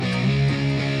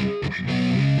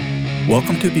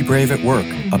Welcome to Be Brave at Work,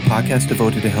 a podcast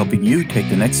devoted to helping you take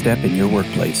the next step in your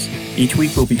workplace. Each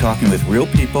week we'll be talking with real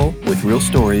people with real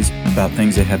stories about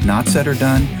things they have not said or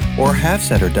done, or have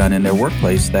said or done in their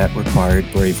workplace that required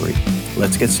bravery.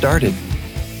 Let's get started.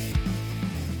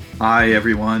 Hi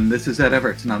everyone, this is Ed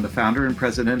Everts and I'm the founder and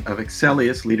president of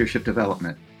Excellius Leadership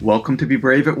Development. Welcome to Be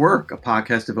Brave at Work, a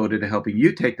podcast devoted to helping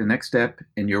you take the next step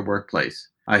in your workplace.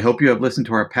 I hope you have listened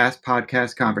to our past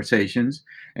podcast conversations,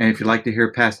 and if you'd like to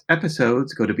hear past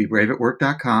episodes, go to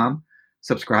BeBraveAtWork.com,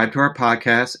 subscribe to our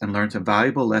podcast, and learn some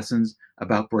valuable lessons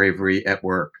about bravery at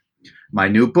work. My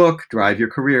new book, Drive Your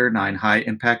Career, 9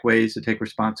 High-Impact Ways to Take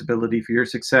Responsibility for Your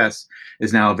Success,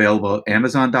 is now available at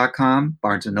Amazon.com,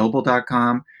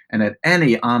 BarnesandNoble.com, and at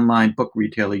any online book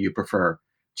retailer you prefer.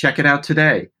 Check it out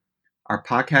today. Our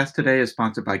podcast today is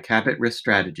sponsored by Cabot Risk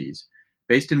Strategies.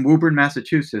 Based in Woburn,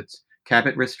 Massachusetts,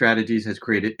 Cabot Risk Strategies has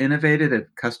created innovative and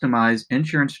customized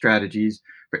insurance strategies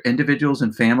for individuals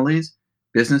and families,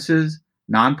 businesses,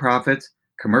 nonprofits,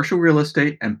 commercial real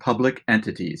estate, and public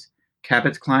entities.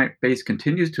 Cabot's client base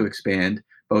continues to expand,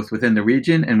 both within the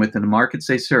region and within the markets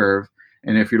they serve.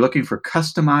 And if you're looking for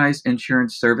customized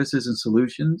insurance services and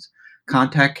solutions,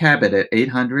 contact Cabot at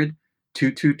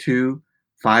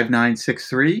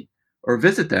 800-222-5963 or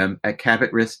visit them at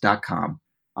cabotrisk.com.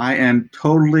 I am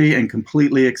totally and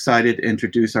completely excited to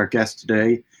introduce our guest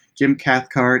today. Jim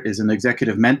Cathcart is an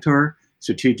executive mentor,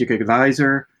 strategic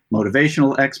advisor,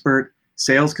 motivational expert,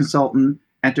 sales consultant,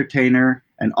 entertainer,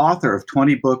 and author of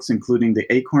 20 books, including The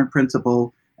Acorn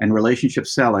Principle and Relationship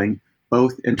Selling,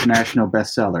 both international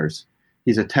bestsellers.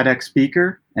 He's a TEDx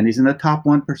speaker, and he's in the top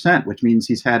 1%, which means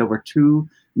he's had over 2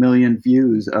 million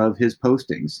views of his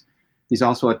postings. He's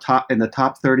also in the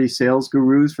top 30 sales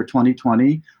gurus for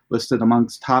 2020, listed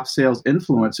amongst top sales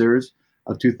influencers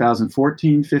of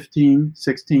 2014, 15,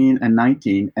 16, and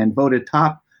 19, and voted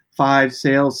top 5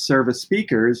 sales service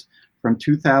speakers from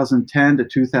 2010 to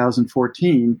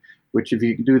 2014, which, if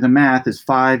you can do the math, is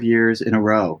 5 years in a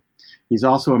row. He's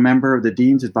also a member of the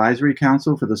Dean's Advisory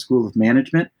Council for the School of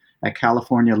Management at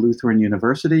California Lutheran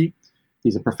University.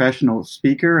 He's a professional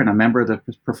speaker and a member of the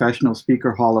Professional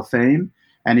Speaker Hall of Fame,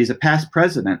 and he's a past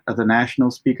president of the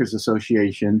National Speakers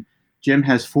Association. Jim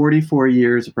has 44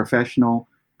 years of professional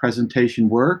presentation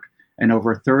work and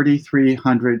over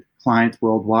 3,300 clients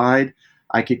worldwide.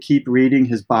 I could keep reading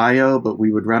his bio, but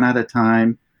we would run out of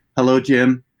time. Hello,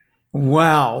 Jim.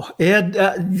 Wow. Ed,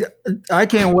 I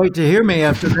can't wait to hear me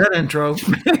after that intro.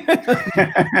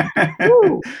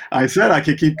 I said I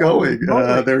could keep going.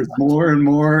 There's more and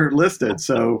more listed.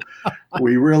 So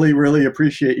we really, really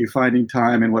appreciate you finding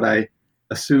time in what I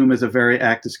assume is a very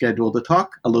active schedule to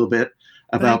talk a little bit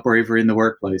about bravery in the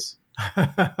workplace.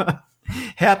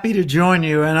 Happy to join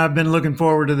you, and I've been looking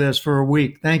forward to this for a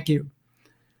week. Thank you.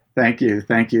 Thank you.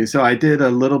 Thank you. So I did a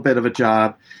little bit of a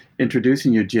job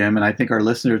introducing you, Jim, and I think our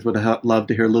listeners would love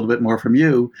to hear a little bit more from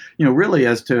you, really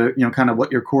as to, kind of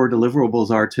what your core deliverables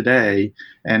are today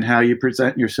and how you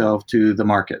present yourself to the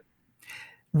market.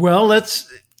 Well, let's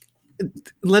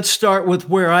start with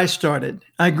where I started.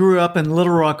 I grew up in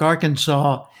Little Rock,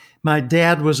 Arkansas. My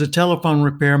dad was a telephone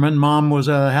repairman. Mom was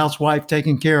a housewife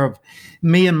taking care of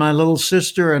me and my little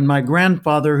sister, and my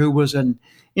grandfather, who was an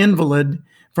invalid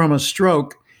from a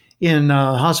stroke, in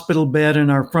a hospital bed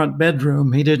in our front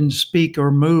bedroom. He didn't speak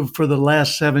or move for the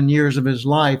last 7 years of his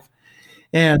life.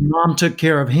 And Mom took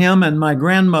care of him and my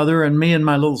grandmother and me and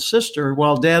my little sister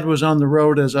while Dad was on the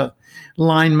road as a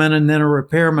lineman and then a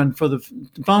repairman for the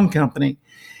phone company.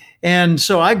 And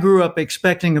so I grew up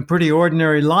expecting a pretty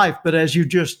ordinary life. But as you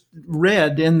just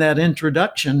read in that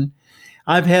introduction,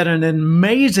 I've had an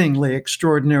amazingly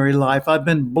extraordinary life. I've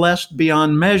been blessed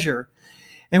beyond measure.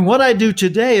 And what I do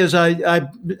today is I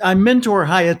mentor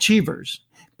high achievers,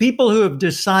 people who have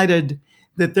decided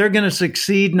that they're going to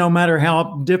succeed no matter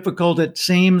how difficult it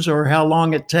seems or how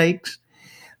long it takes.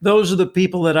 Those are the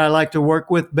people that I like to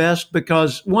work with best,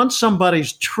 because once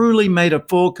somebody's truly made a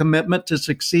full commitment to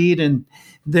succeed in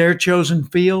their chosen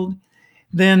field,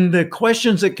 then the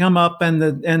questions that come up and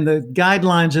the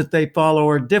guidelines that they follow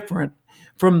are different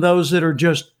from those that are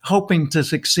just hoping to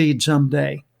succeed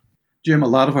someday. Jim, a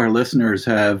lot of our listeners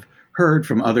have heard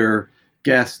from other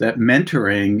guests that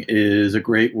mentoring is a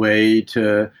great way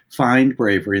to find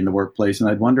bravery in the workplace. And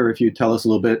I'd wonder if you'd tell us a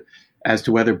little bit as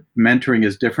to whether mentoring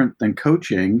is different than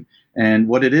coaching and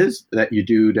what it is that you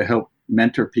do to help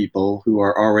mentor people who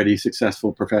are already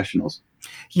successful professionals.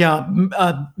 Yeah,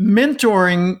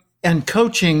 mentoring and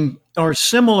coaching are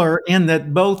similar in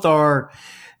that both are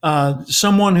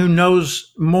someone who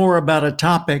knows more about a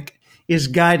topic is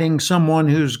guiding someone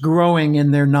who's growing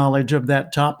in their knowledge of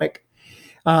that topic.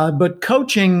 But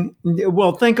coaching,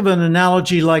 well, think of an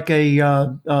analogy like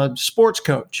a sports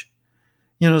coach.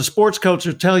 The sports coach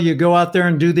will tell you go out there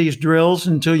and do these drills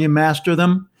until you master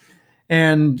them.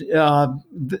 And,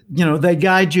 they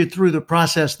guide you through the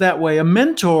process that way. A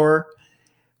mentor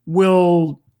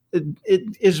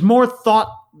it is more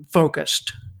thought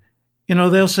focused.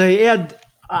 They'll say, Ed,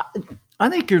 I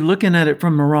think you're looking at it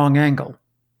from the wrong angle.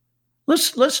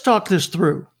 Let's talk this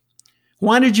through.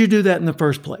 Why did you do that in the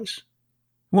first place?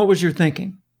 What was your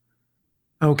thinking?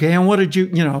 Okay, and what did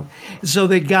so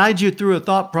they guide you through a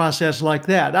thought process like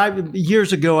that.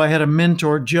 Years ago, I had a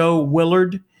mentor, Joe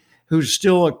Willard, who's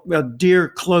still a dear,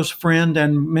 close friend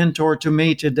and mentor to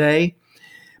me today.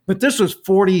 But this was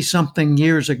 40-something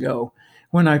years ago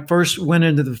when I first went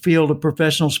into the field of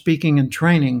professional speaking and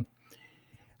training.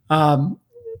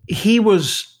 He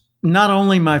was not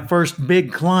only my first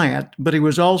big client, but he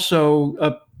was also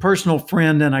a personal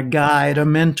friend and a guide, a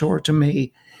mentor to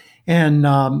me. And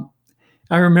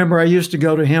I remember I used to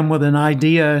go to him with an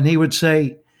idea and he would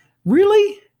say,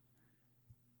 "Really?"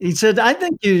 He said, "I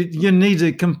think you need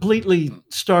to completely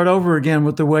start over again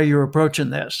with the way you're approaching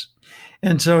this."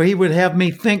 And so he would have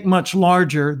me think much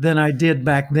larger than I did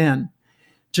back then.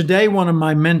 Today, one of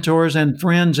my mentors and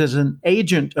friends is an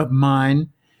agent of mine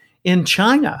in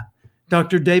China,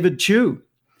 Dr. David Chu.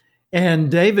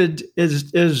 And David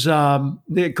is of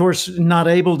course, not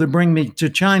able to bring me to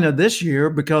China this year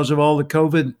because of all the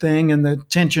COVID thing and the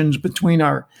tensions between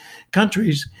our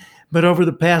countries. But over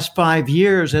the past 5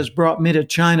 years has brought me to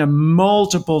China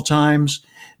multiple times,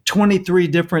 23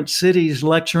 different cities,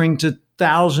 lecturing to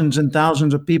thousands and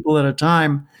thousands of people at a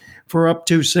time for up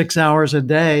to 6 hours a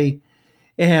day.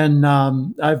 And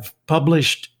I've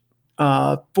published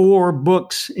 4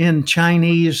 books in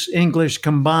Chinese, English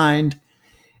combined.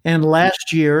 And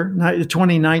last year,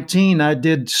 2019, I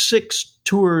did 6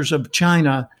 tours of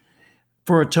China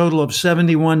for a total of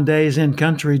 71 days in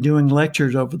country doing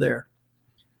lectures over there.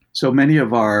 So many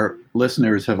of our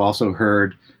listeners have also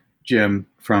heard, Jim,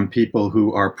 from people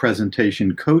who are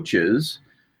presentation coaches,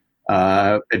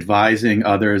 advising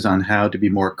others on how to be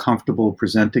more comfortable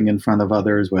presenting in front of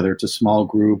others, whether it's a small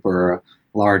group or a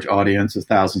large audience of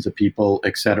thousands of people,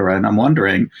 et cetera. And I'm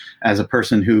wondering, as a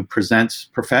person who presents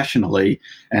professionally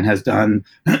and has done,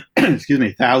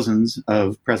 thousands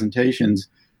of presentations,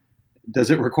 does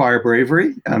it require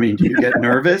bravery? I mean, do you get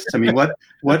nervous? I mean, what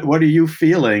are you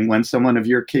feeling when someone of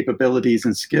your capabilities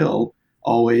and skill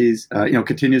always,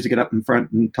 continues to get up in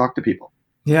front and talk to people?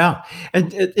 Yeah,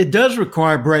 it does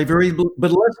require bravery,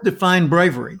 but let's define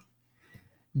bravery.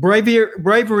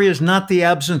 Bravery is not the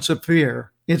absence of fear.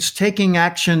 It's taking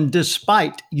action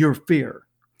despite your fear.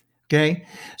 Okay.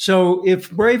 So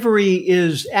if bravery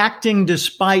is acting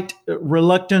despite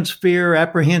reluctance, fear,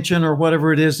 apprehension, or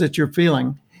whatever it is that you're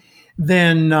feeling,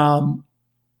 then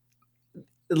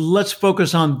let's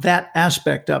focus on that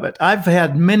aspect of it. I've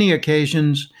had many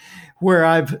occasions where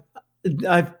I've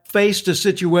faced a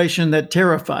situation that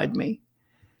terrified me,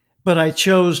 but I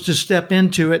chose to step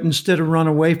into it instead of run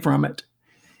away from it.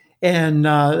 And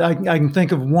I can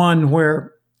think of one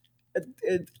where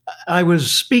I was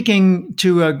speaking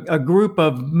to a group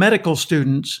of medical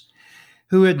students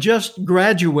who had just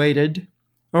graduated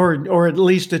or at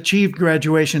least achieved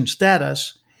graduation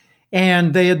status.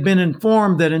 And they had been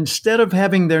informed that instead of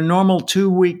having their normal 2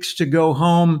 weeks to go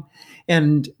home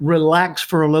and relax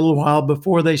for a little while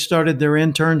before they started their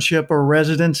internship or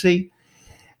residency,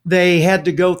 they had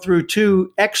to go through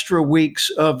 2 extra weeks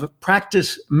of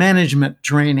practice management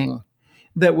training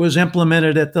that was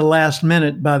implemented at the last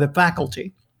minute by the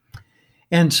faculty.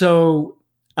 And so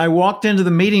I walked into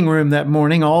the meeting room that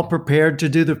morning, all prepared to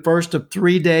do the first of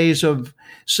 3 days of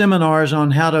seminars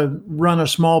on how to run a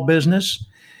small business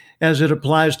as it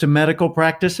applies to medical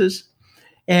practices.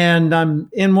 And I'm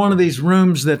in one of these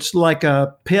rooms that's like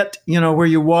a pit, where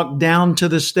you walk down to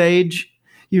the stage.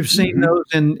 You've seen those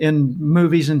in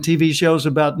movies and TV shows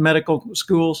about medical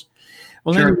schools.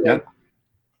 Well, sure, anyway, yeah.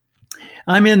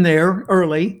 I'm in there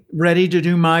early, ready to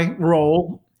do my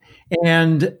role.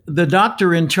 And the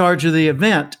doctor in charge of the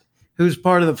event, who's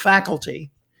part of the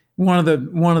faculty, one of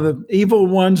the evil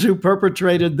ones who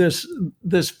perpetrated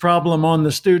this problem on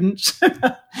the students,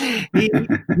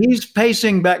 he's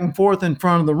pacing back and forth in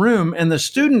front of the room, and the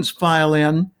students file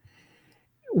in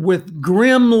with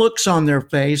grim looks on their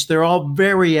face. They're all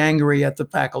very angry at the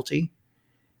faculty,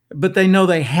 but they know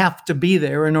they have to be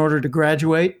there in order to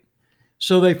graduate.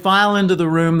 So they file into the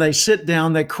room, they sit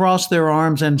down, they cross their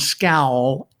arms and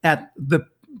scowl at the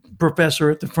professor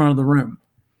at the front of the room.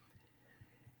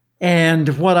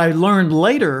 And what I learned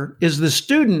later is the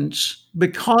students,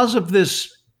 because of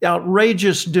this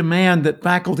outrageous demand that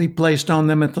faculty placed on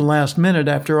them at the last minute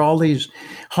after all these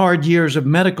hard years of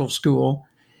medical school,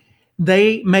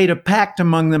 they made a pact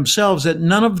among themselves that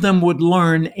none of them would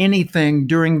learn anything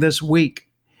during this week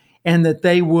and that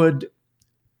they would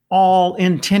all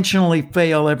intentionally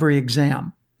fail every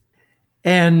exam.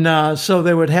 And so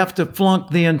they would have to flunk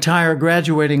the entire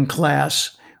graduating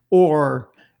class or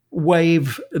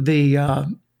waive the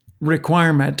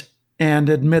requirement and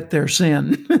admit their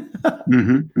sin.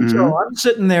 Mm-hmm, mm-hmm. So I'm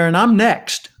sitting there and I'm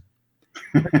next.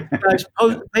 The guy's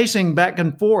pacing back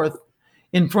and forth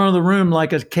in front of the room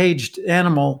like a caged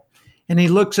animal. And he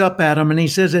looks up at him and he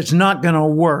says, "It's not going to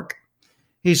work."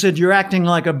 He said, "You're acting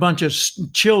like a bunch of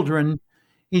children."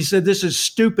 He said, "This is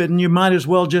stupid and you might as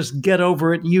well just get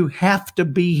over it. You have to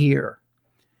be here,"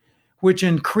 which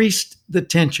increased the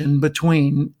tension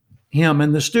between him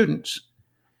and the students.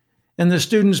 And the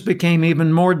students became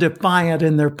even more defiant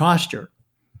in their posture.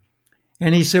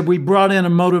 And he said, "We brought in a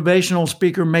motivational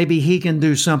speaker. Maybe he can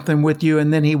do something with you."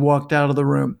 And then he walked out of the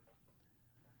room.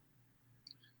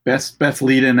 Best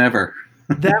lead-in ever.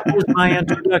 That was my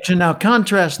introduction. Now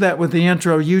contrast that with the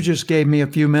intro you just gave me a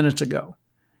few minutes ago.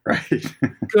 Right.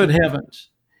 Good heavens.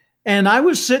 And I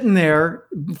was sitting there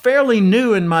fairly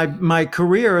new in my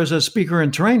career as a speaker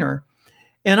and trainer,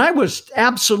 and I was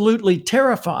absolutely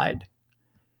terrified.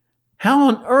 How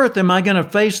on earth am I going to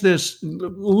face this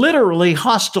literally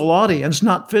hostile audience,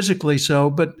 not physically so,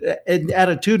 but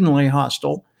attitudinally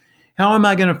hostile? How am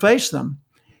I going to face them?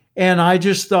 And I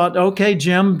just thought, okay,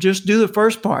 Jim, just do the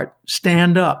first part,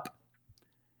 stand up,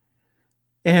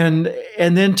 and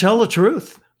then tell the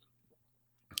truth.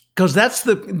 Because that's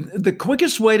the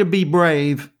quickest way to be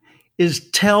brave is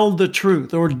tell the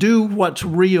truth or do what's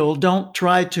real. Don't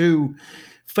try to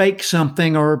fake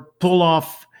something or pull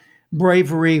off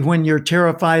bravery when you're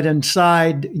terrified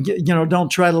inside. Don't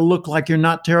try to look like you're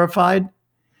not terrified.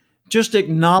 Just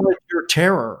acknowledge your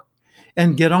terror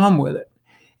and get on with it.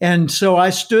 And so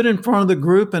I stood in front of the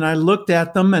group and I looked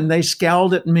at them and they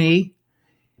scowled at me.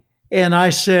 And I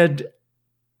said,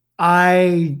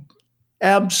 "I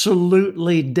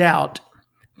absolutely doubt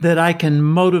that I can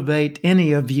motivate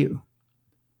any of you.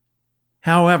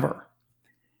 However,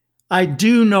 I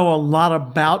do know a lot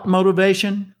about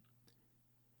motivation,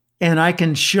 and I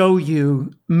can show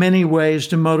you many ways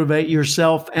to motivate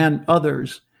yourself and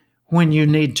others when you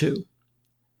need to."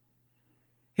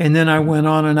 And then I went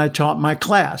on and I taught my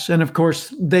class. And of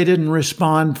course, they didn't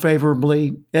respond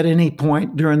favorably at any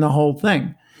point during the whole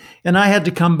thing. And I had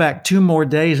to come back 2 more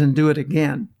days and do it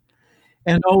again.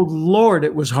 And oh Lord,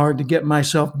 it was hard to get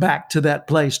myself back to that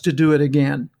place to do it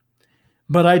again.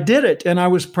 But I did it, and I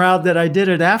was proud that I did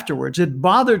it afterwards. It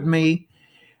bothered me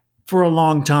for a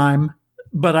long time,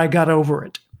 but I got over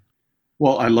it.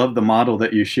 Well, I love the model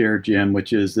that you shared, Jim,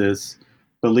 which is this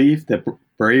belief that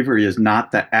bravery is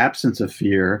not the absence of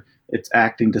fear, it's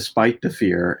acting despite the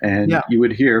fear. And you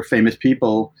would hear famous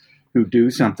people who do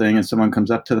something and someone comes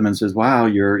up to them and says, "Wow,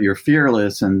 you're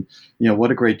fearless, and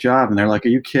what a great job." And they're like, "Are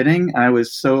you kidding? I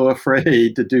was so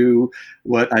afraid to do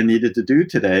what I needed to do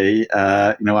today.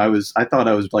 I thought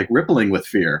I was like rippling with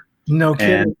fear." No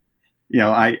kidding. And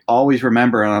I always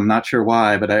remember, and I'm not sure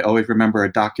why, but I always remember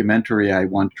a documentary I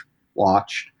once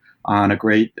watched on a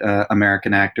great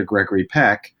American actor, Gregory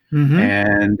Peck. Mm-hmm.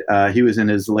 And he was in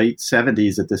his late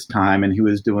 70s at this time, and he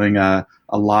was doing a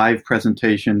live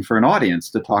presentation for an audience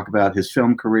to talk about his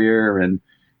film career and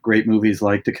great movies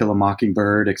like To Kill a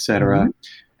Mockingbird, etc. Mm-hmm.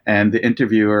 And the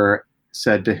interviewer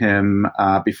said to him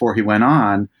before he went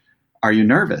on, "Are you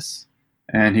nervous?"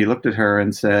 And he looked at her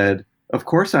and said, "Of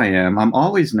course I am. I'm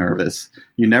always nervous.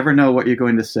 You never know what you're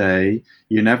going to say.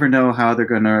 You never know how they're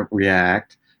going to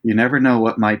react. You never know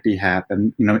what might be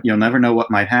happen. You'll never know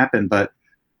what might happen, but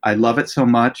I love it so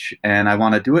much and I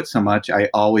want to do it so much, I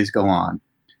always go on."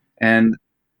 And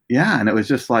and it was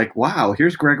just like, wow,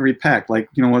 here's Gregory Peck, like,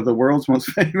 one of the world's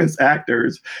most famous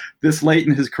actors this late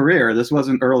in his career. This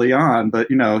wasn't early on, but,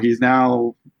 he's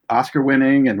now Oscar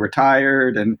winning and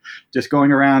retired and just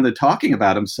going around and talking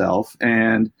about himself.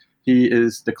 And he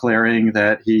is declaring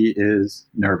that he is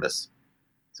nervous.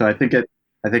 So I think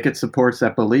it supports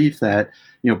that belief that,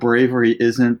 bravery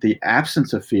isn't the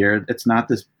absence of fear. It's not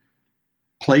this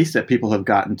place that people have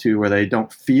gotten to where they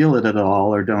don't feel it at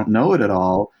all or don't know it at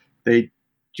all. They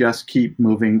just keep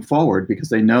moving forward because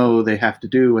they know they have to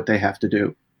do what they have to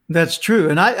do. That's true.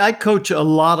 And I coach a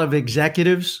lot of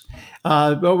executives.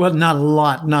 Well, not a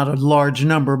lot, not a large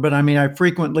number, but I mean, I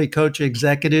frequently coach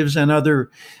executives and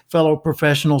other fellow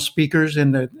professional speakers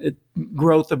in the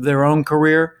growth of their own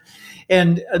career.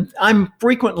 And I'm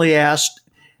frequently asked,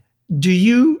 "Do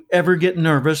you ever get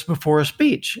nervous before a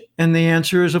speech?" And the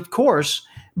answer is, of course,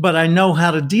 but I know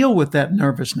how to deal with that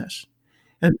nervousness.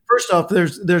 And first off,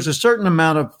 there's a certain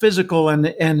amount of physical and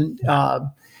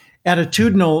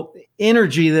attitudinal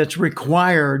energy that's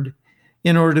required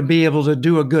in order to be able to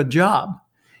do a good job.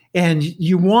 And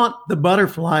you want the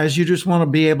butterflies, you just want to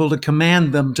be able to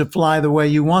command them to fly the way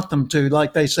you want them to.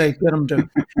 Like they say, get them to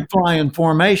fly in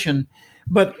formation.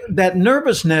 But that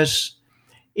nervousness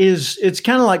it's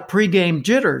kind of like pregame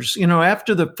jitters.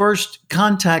 After the first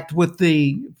contact with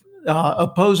the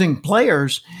opposing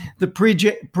players, the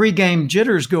pregame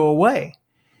jitters go away.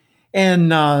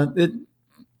 And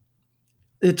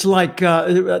it's like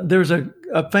there's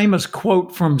a famous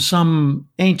quote from some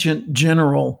ancient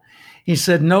general. He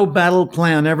said, "No battle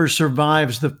plan ever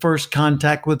survives the first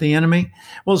contact with the enemy."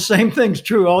 Well, the same thing's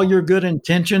true. All your good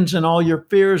intentions and all your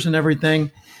fears and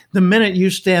everything, the minute you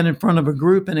stand in front of a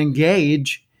group and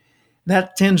engage,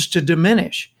 that tends to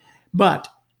diminish. But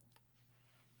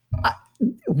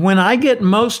when I get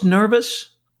most nervous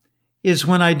is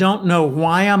when I don't know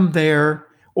why I'm there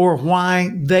or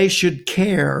why they should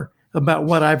care about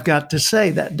what I've got to say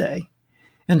that day.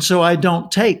 And so I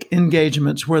don't take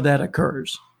engagements where that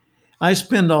occurs. I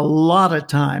spend a lot of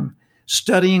time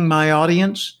studying my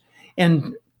audience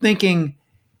and thinking,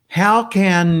 how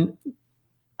can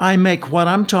I make what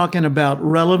I'm talking about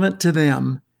relevant to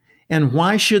them? And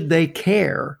why should they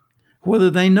care whether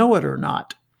they know it or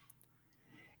not?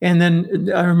 And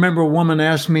then I remember a woman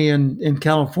asked me in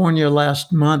California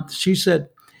last month, she said,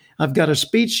 "I've got a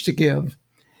speech to give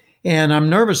and I'm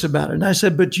nervous about it." And I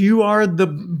said, "But you are the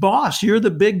boss. You're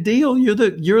the big deal. You're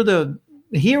the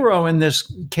hero in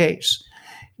this case.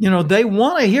 They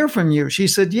want to hear from you." She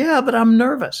said, "Yeah, but I'm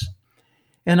nervous."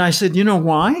 And I said, "You know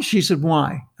why?" She said,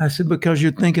 "Why?" I said, "Because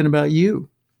you're thinking about you.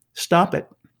 Stop it."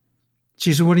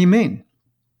 She said, "What do you mean?"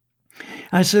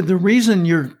 I said, "The reason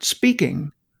you're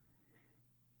speaking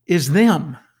is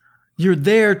them. You're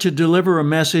there to deliver a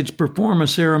message, perform a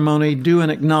ceremony, do an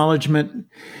acknowledgement,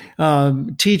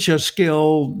 teach a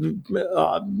skill,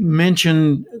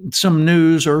 mention some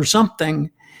news or something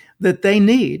that they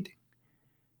need.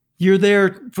 You're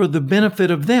there for the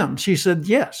benefit of them." She said,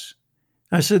 "Yes."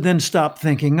 I said, "Then stop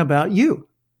thinking about you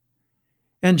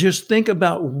and just think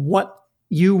about what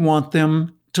you want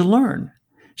them to learn."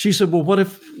 She said, "Well, what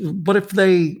if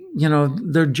they,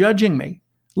 they're judging me?"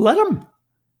 Let them.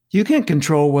 You can't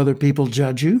control whether people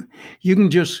judge you. You can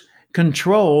just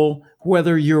control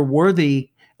whether you're worthy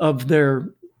of their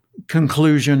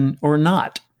conclusion or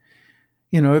not.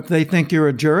 If they think you're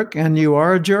a jerk and you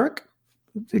are a jerk,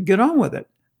 get on with it.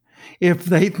 If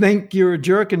they think you're a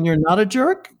jerk and you're not a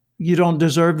jerk, you don't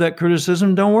deserve that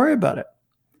criticism, don't worry about it.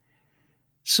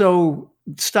 So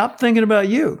stop thinking about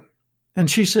you.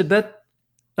 And she said, that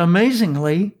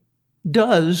amazingly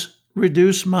does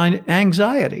reduce my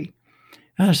anxiety.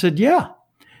 And I said, yeah,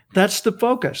 that's the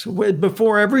focus.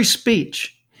 Before every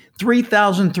speech,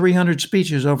 3,300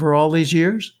 speeches over all these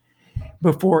years,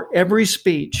 before every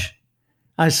speech,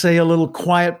 I say a little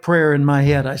quiet prayer in my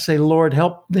head. I say, "Lord,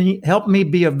 help me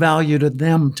be of value to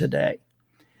them today.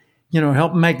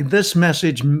 Help make this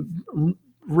message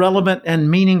relevant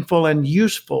and meaningful and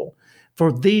useful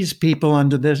for these people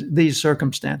under these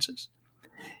circumstances."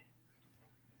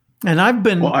 And I've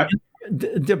been,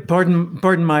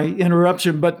 pardon my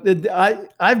interruption, but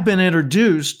I've been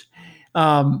introduced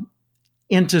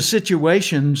into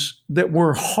situations that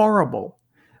were horrible,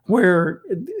 where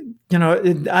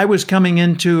I was coming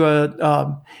into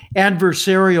a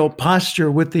adversarial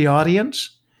posture with the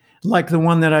audience, like the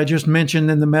one that I just mentioned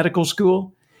in the medical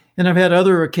school. And I've had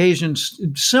other occasions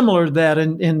similar to that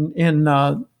in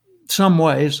some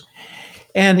ways.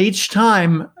 And each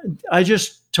time I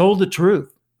just told the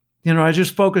truth. I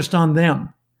just focused on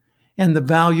them and the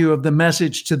value of the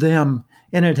message to them,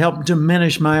 and it helped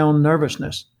diminish my own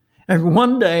nervousness. And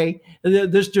one day,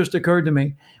 this just occurred to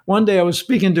me. One day I was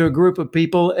speaking to a group of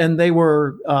people, and they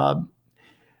were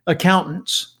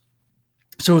accountants.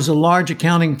 So it was a large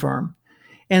accounting firm,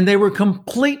 and they were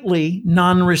completely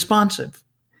non-responsive.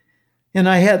 And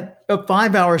I had a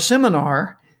 5-hour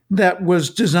seminar that was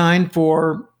designed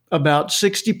for about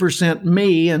 60%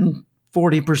 me and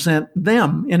 40%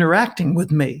 them interacting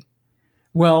with me.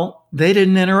 Well, they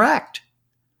didn't interact.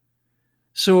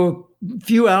 So a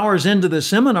few hours into the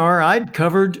seminar, I'd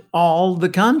covered all the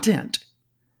content.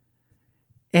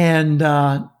 And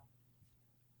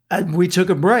we took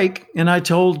a break, and I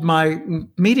told my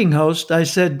meeting host, I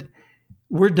said,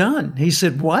 "We're done." He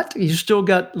said, "What? You still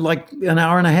got like an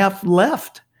hour and a half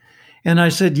left?" And I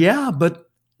said, "Yeah, but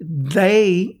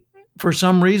they, for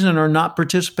some reason, are not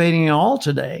participating at all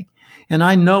today. And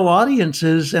I know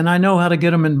audiences and I know how to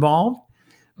get them involved,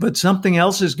 but something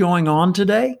else is going on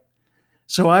today.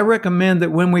 So I recommend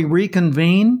that when we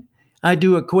reconvene, I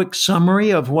do a quick summary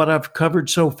of what I've covered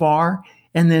so far,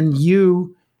 and then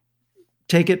you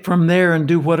take it from there and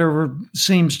do whatever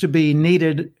seems to be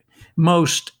needed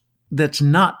most that's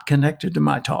not connected to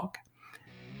my talk.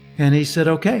 And he said,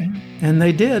 okay. And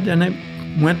they did, and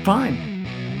it went fine.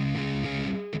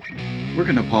 We're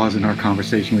going to pause in our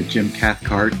conversation with Jim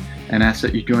Cathcart and ask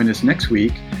that you join us next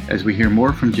week as we hear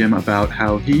more from Jim about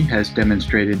how he has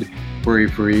demonstrated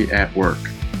bravery at work.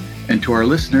 And to our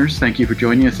listeners, thank you for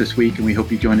joining us this week, and we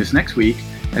hope you join us next week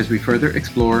as we further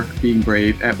explore being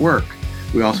brave at work.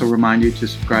 We also remind you to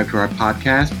subscribe to our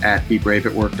podcast at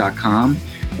bebraveatwork.com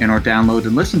and or download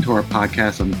and listen to our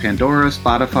podcast on Pandora,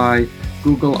 Spotify,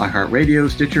 Google, iHeartRadio,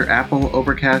 Stitcher, Apple,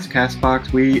 Overcast,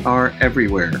 CastBox. We are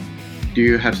everywhere. Do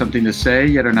you have something to say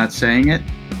yet are not saying it?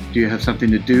 Do you have something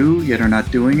to do yet are not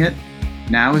doing it?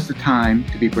 Now is the time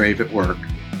to be brave at work.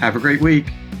 Have a great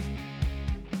week.